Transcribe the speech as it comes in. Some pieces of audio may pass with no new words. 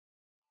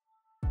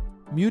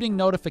Muting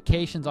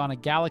notifications on a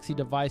Galaxy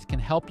device can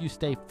help you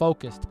stay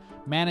focused,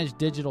 manage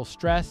digital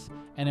stress,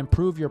 and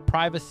improve your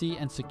privacy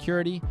and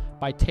security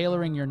by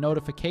tailoring your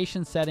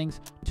notification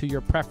settings to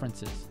your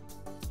preferences.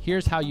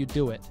 Here's how you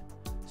do it.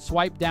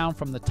 Swipe down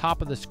from the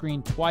top of the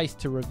screen twice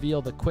to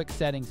reveal the Quick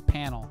Settings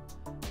panel.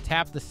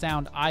 Tap the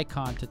sound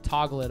icon to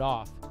toggle it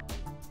off.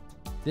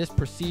 This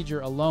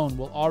procedure alone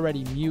will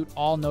already mute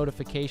all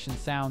notification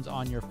sounds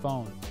on your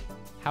phone.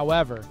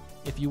 However,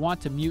 if you want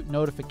to mute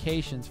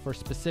notifications for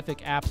specific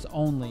apps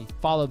only,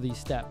 follow these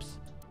steps.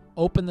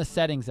 Open the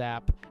Settings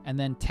app and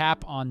then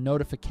tap on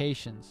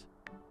Notifications.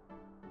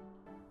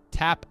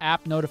 Tap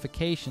App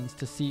Notifications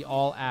to see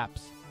all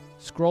apps.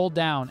 Scroll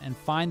down and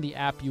find the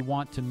app you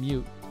want to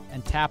mute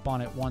and tap on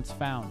it once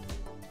found.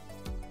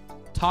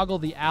 Toggle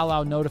the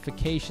Allow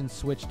Notifications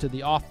switch to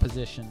the off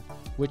position,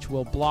 which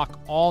will block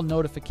all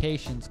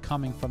notifications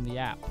coming from the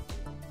app.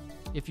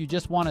 If you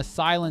just want to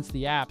silence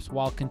the apps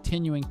while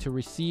continuing to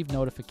receive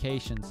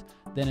notifications,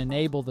 then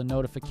enable the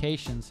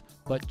notifications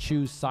but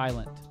choose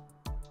Silent.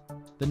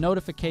 The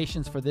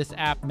notifications for this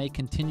app may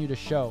continue to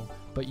show,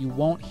 but you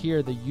won't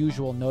hear the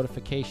usual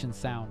notification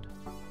sound.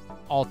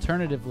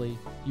 Alternatively,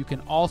 you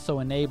can also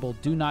enable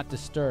Do Not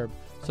Disturb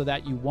so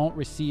that you won't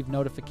receive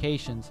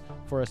notifications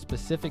for a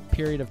specific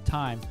period of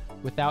time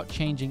without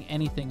changing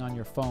anything on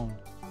your phone.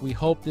 We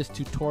hope this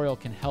tutorial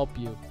can help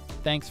you.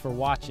 Thanks for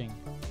watching.